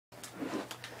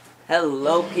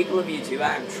Hello people of YouTube,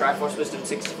 I'm Triforce Wisdom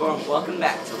 64 and welcome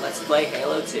back to Let's Play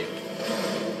Halo 2.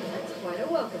 That's quite a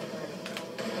welcome party.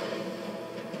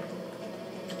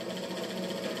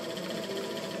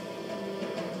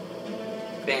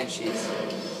 Banshees.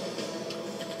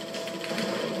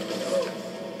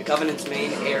 The Covenant's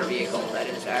main air vehicle, that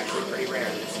is actually pretty rare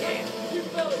in this game.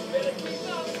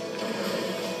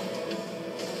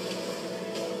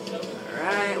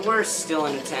 Alright, we're still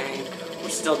in a tank. We're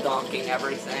still donking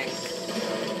everything.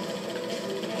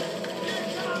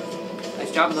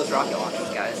 Nice job with those rocket launchers,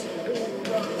 guys.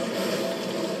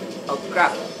 Oh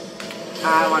crap.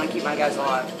 I want to keep my guys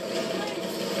alive.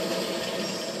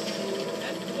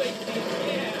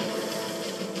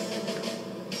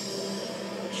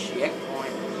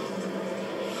 Checkpoint.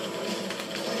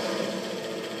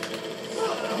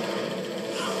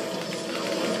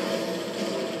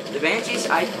 The Banshees,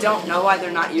 I don't know why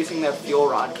they're not using their fuel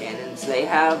rod cannons. They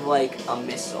have, like, a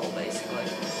missile, basically,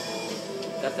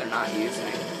 that they're not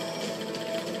using.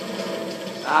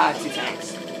 Ah, two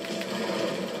tanks.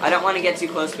 I don't want to get too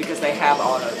close because they have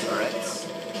auto turrets.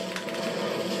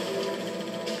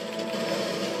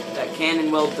 That cannon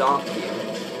will donk you.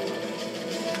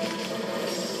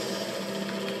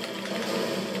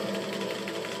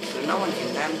 So no one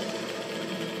can them.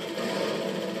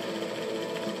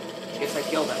 Guess I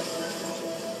killed him.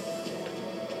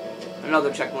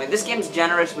 Another checkpoint. This game's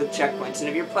generous with checkpoints, and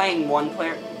if you're playing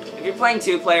if you're playing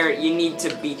two-player, you need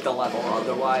to beat the level,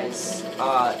 otherwise,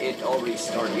 it'll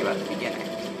restart you at the beginning.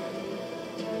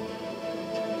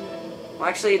 Well,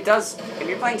 actually, it does. If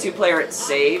you're playing two-player, it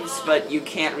saves, but you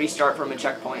can't restart from a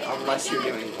checkpoint unless you're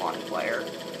doing one-player.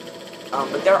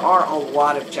 But there are a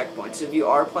lot of checkpoints. If you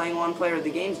are playing one-player,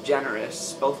 the game's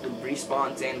generous, both with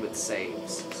respawns and with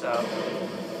saves, so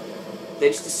they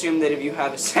just assume that if you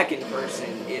have a second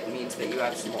person, it means that you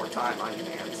have some more time on your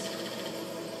hands.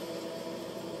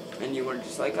 And you were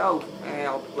just like, oh, hey,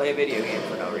 I'll play a video game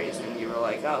for no reason. You were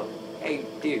like, oh, hey,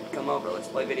 dude, come over, let's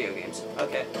play video games.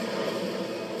 Okay.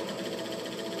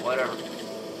 Whatever.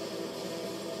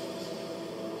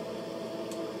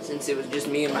 Since it was just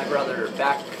me and my brother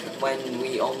back when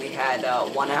we only had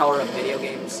 1 hour of video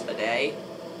games a day,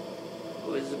 it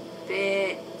was a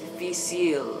bit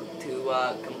difficile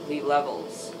to complete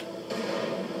levels.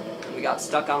 And we got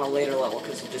stuck on a later level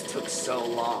because it just took so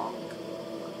long.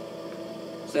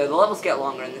 So the levels get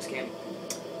longer in this game.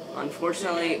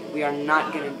 Unfortunately, we are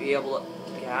not going to be able to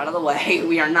get out of the way.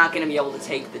 We are not going to be able to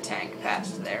take the tank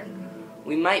past there.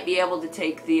 We might be able to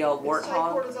take the Warthog.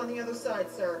 Tight quarters on the other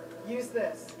side, sir. Use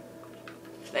this.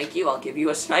 Thank you. I'll give you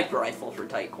a sniper rifle for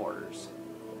tight quarters.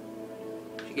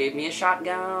 She gave me a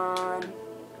shotgun.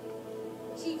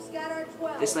 Chief's got our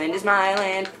 12. This land is my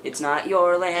land, it's not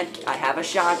your land. I have a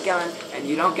shotgun, and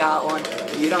you don't got one.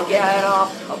 If you don't get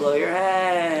off, I'll blow your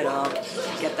head off.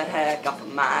 Get the heck off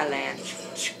of my land.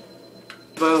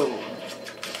 Boom.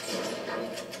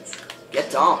 Get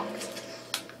donked.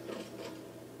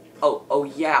 Oh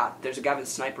yeah, there's a guy with a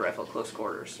sniper rifle, close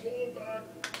quarters.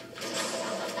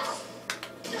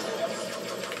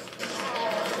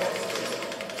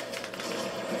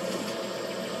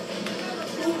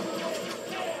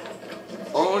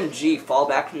 OMG, fall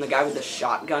back from the guy with the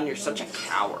shotgun. You're such a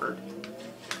coward.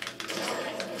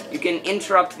 You can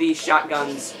interrupt the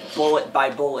shotgun's bullet by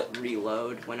bullet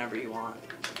reload whenever you want.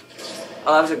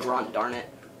 Oh, that was a grunt, darn it.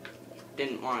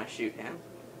 Didn't want to shoot him.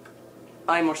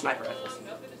 I have more sniper rifles.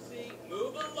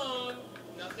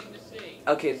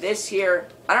 Okay, this here,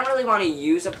 I don't really want to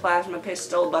use a plasma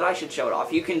pistol, but I should show it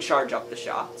off. You can charge up the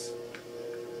shots.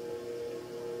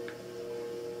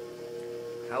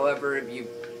 However, if you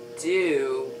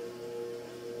do,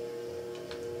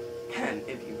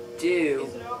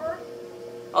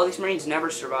 oh, these Marines never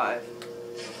survive.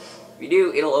 If you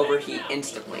do, it'll overheat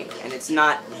instantly, and it's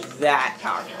not that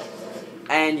powerful.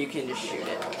 And you can just shoot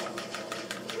it.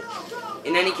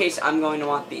 In any case, I'm going to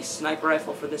want the sniper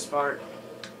rifle for this part.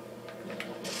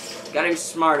 Gotta be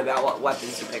smart about what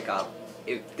weapons you pick up.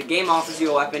 If the game offers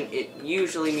you a weapon, it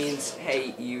usually means,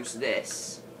 hey, use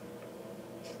this.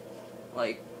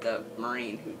 Like the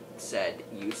Marine who said,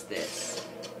 use this.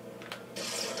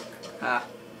 Ha.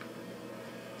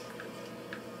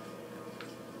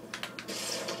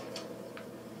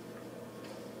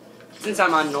 Since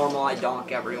I'm on normal, I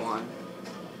donk everyone.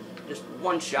 Just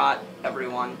one shot,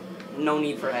 everyone. No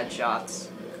need for headshots.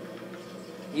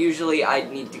 Usually,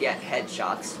 I'd need to get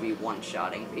headshots to be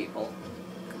one-shotting people.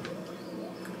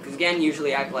 Because again,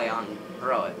 usually I play on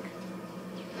heroic.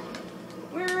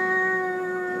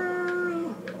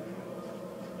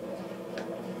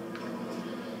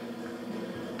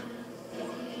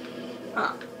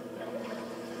 Huh.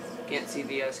 Can't see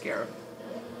the Scarab.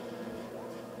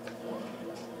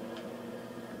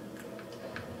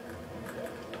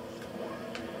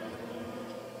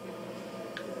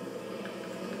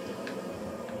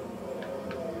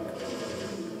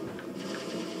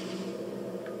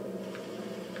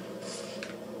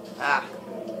 Ah.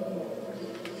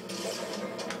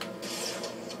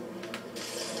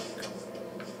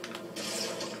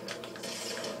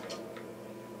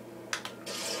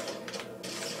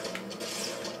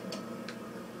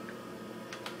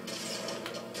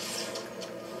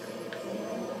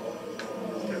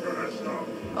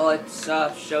 Oh, let's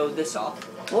show this off.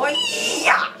 Boy,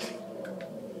 yeah!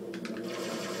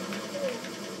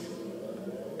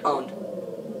 Owned.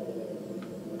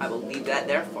 I will leave that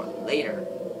there for later.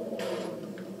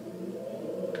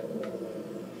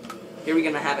 Here we're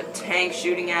gonna have a tank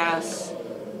shooting at us,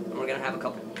 and we're gonna have a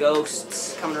couple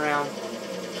ghosts coming around.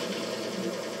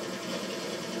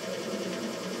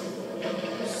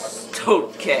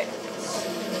 Total chaos.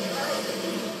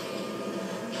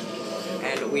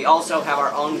 And we also have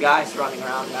our own guys running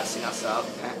around messing us up.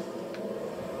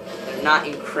 They're not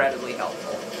incredibly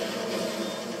helpful.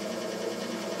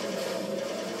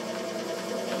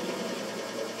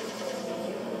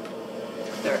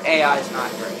 Their AI is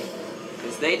not great,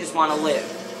 because they just want to live.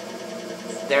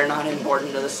 They're not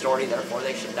important to the story, therefore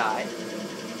they should die.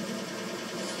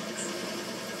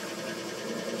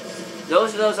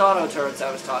 Those are those auto turrets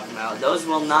I was talking about. Those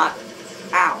will not,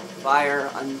 fire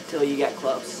until you get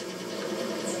close.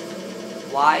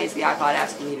 Why is the iPod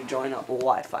asking me to join a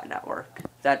Wi-Fi network?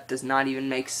 That does not even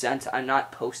make sense. I'm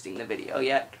not posting the video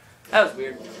yet. That was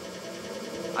weird.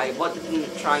 I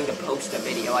wasn't trying to post a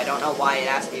video. I don't know why it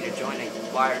asked me to join a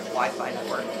wired Wi-Fi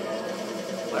network.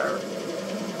 Whatever.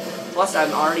 Plus,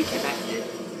 I'm already connected.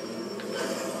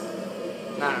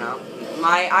 I don't know.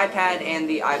 My iPad and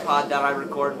the iPod that I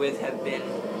record with have been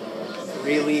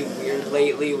really weird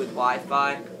lately with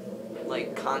Wi-Fi.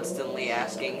 Like, constantly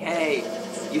asking, hey,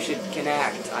 you should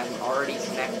connect. I'm already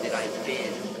connected. I've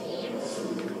been.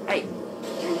 Hey.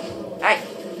 Hey.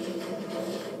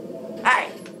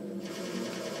 Hey.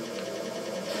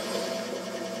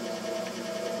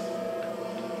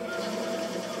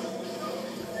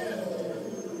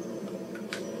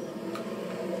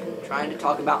 Trying to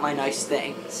talk about my nice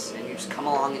things, and you just come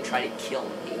along and try to kill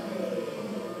me.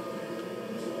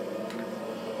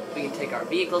 We can take our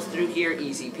vehicles through here,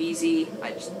 easy peasy.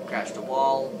 I just crashed a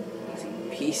wall, easy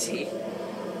peasy.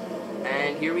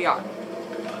 And here we are.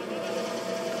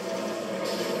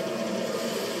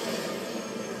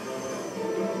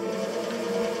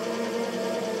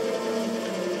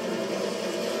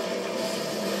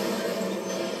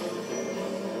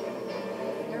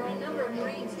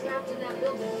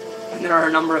 And there are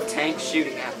a number of tanks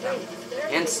shooting at them.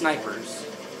 And snipers.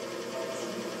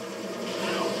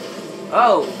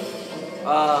 Oh!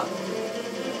 The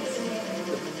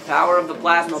power of the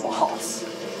plasma balls.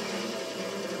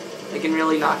 They can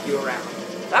really knock you around.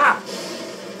 Ah!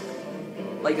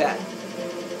 Like that.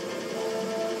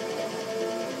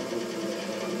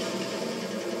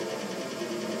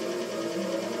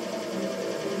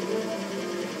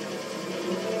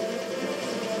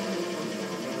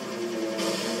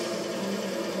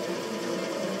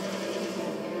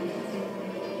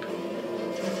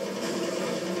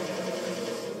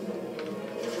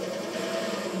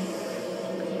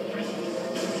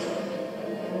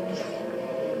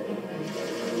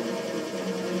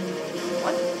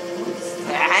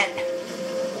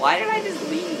 Why did I just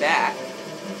lean back?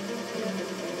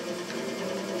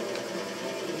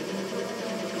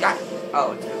 God.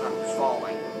 Oh, it's because I'm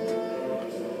falling.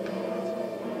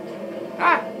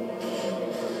 Ah!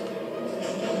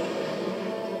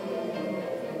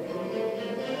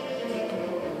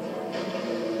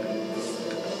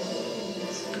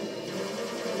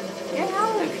 Get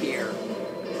out of here.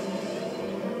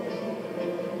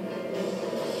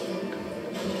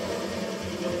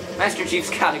 Master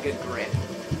Chief's got a good grip.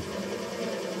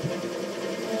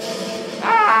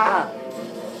 Ah!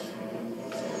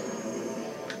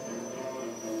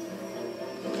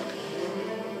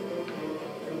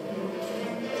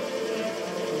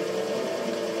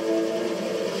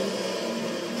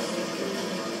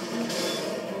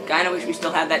 Kinda wish we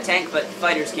still had that tank, but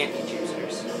fighters can't be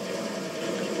choosers.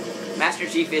 Master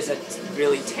Chief is a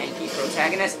really tanky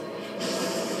protagonist.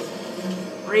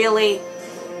 Really?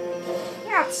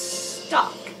 Yeah, it's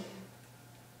stuck.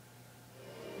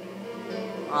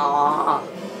 Aww.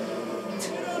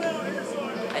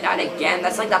 I died again?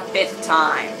 That's like the 5th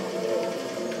time.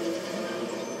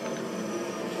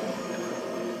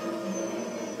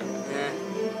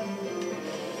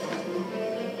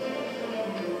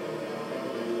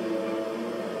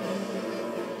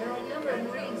 There are a number of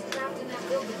Marines trapped in that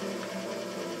building.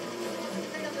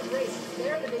 Concentrate on the bridge.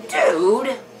 They're the big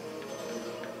Dude!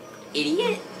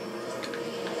 Idiot.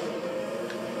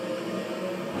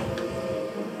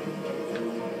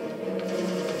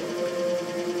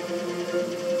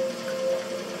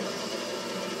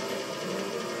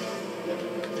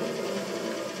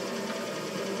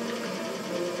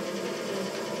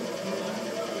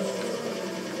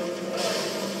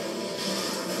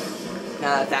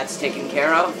 that's taken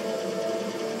care of.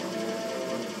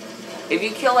 If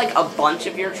you kill like a bunch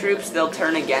of your troops, they'll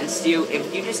turn against you.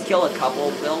 If you just kill a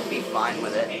couple, they'll be fine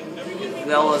with it.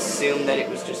 They'll assume that it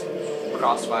was just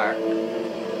crossfire.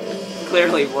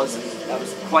 Clearly wasn't. That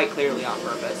was quite clearly on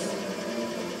purpose.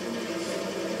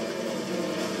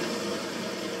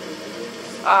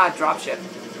 Ah, dropship.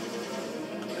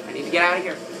 I need to get out of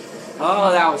here.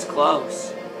 Oh, that was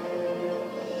close.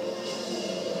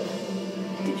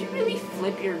 Did you really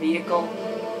flip your vehicle?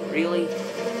 Really?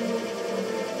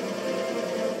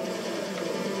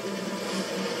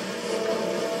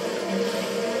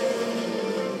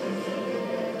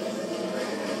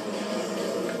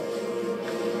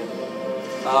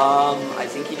 I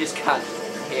think he just got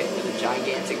hit with a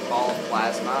gigantic ball of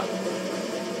plasma.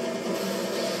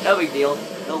 No big deal.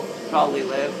 He'll probably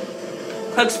live.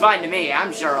 Looks fine to me.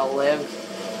 I'm sure he'll live.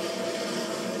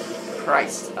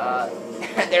 Christ.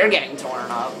 They're getting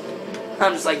torn up.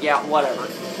 I'm just like, yeah, whatever.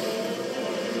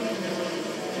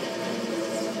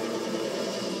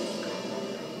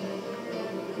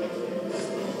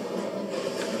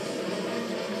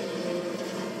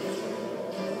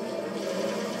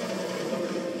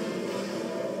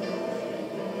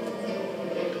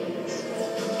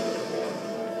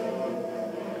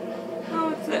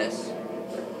 This.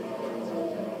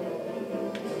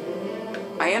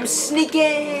 I am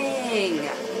sneaking!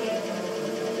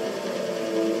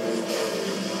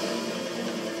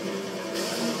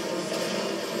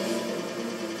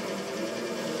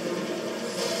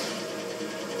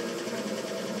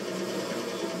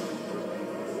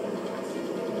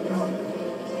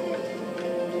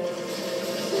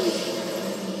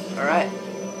 Alright.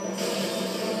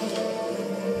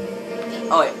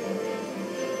 Oh wait.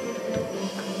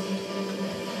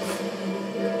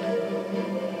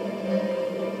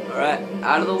 Alright,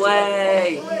 out of the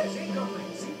way!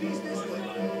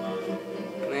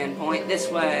 Command point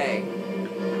this way.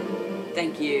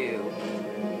 Thank you.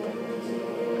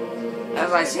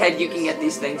 As I said, you can get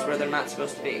these things where they're not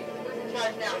supposed to be.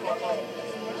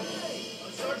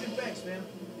 Sergeant Banks, man.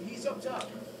 He's up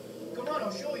top. Come on,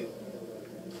 I'll show you.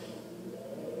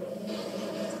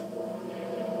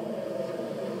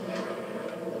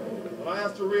 When I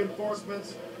asked for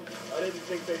reinforcements, I didn't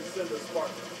think they'd send a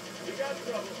Spartan. We got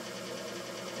trouble.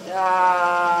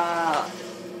 Ah!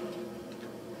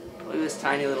 Look at this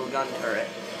tiny little gun turret.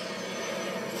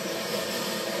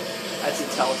 That's a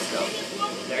telescope.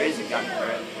 There is a gun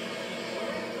turret.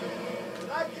 Did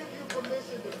I give you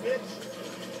permission to bitch?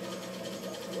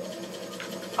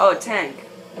 Oh, a tank.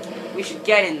 We should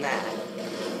get in that.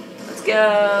 Let's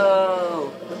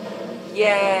go!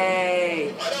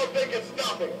 Yay! I don't think it's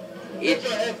stopping. Get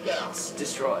your heads down. It's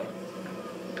destroyed.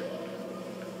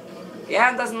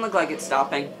 Yeah, it doesn't look like it's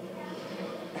stopping.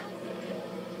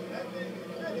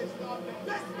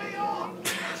 Piss me off!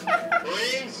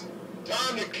 Marines,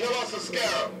 time to kill us a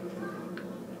scarab.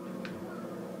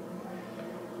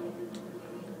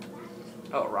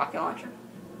 Oh, a rocket launcher?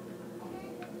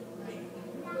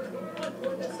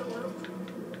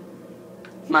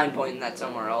 Mind pointing that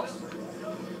somewhere else.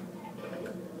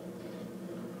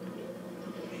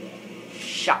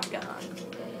 Shotgun.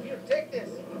 Here, take this.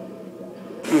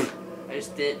 I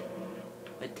just did.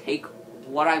 I take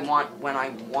what I want when I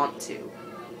want to.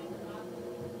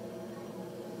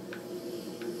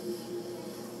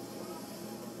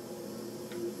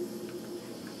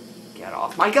 Get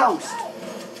off my ghost!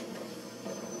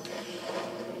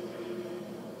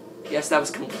 Yes, that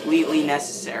was completely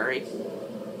necessary.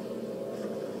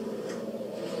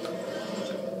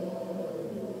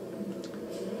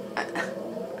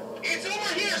 It's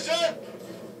over here, son!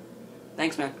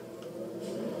 Thanks, man.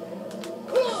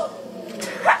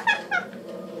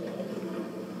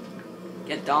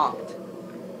 Get donked.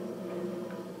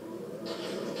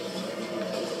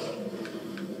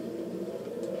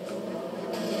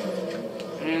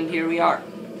 And here we are.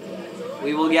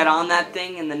 We will get on that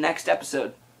thing in the next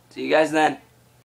episode. See you guys then.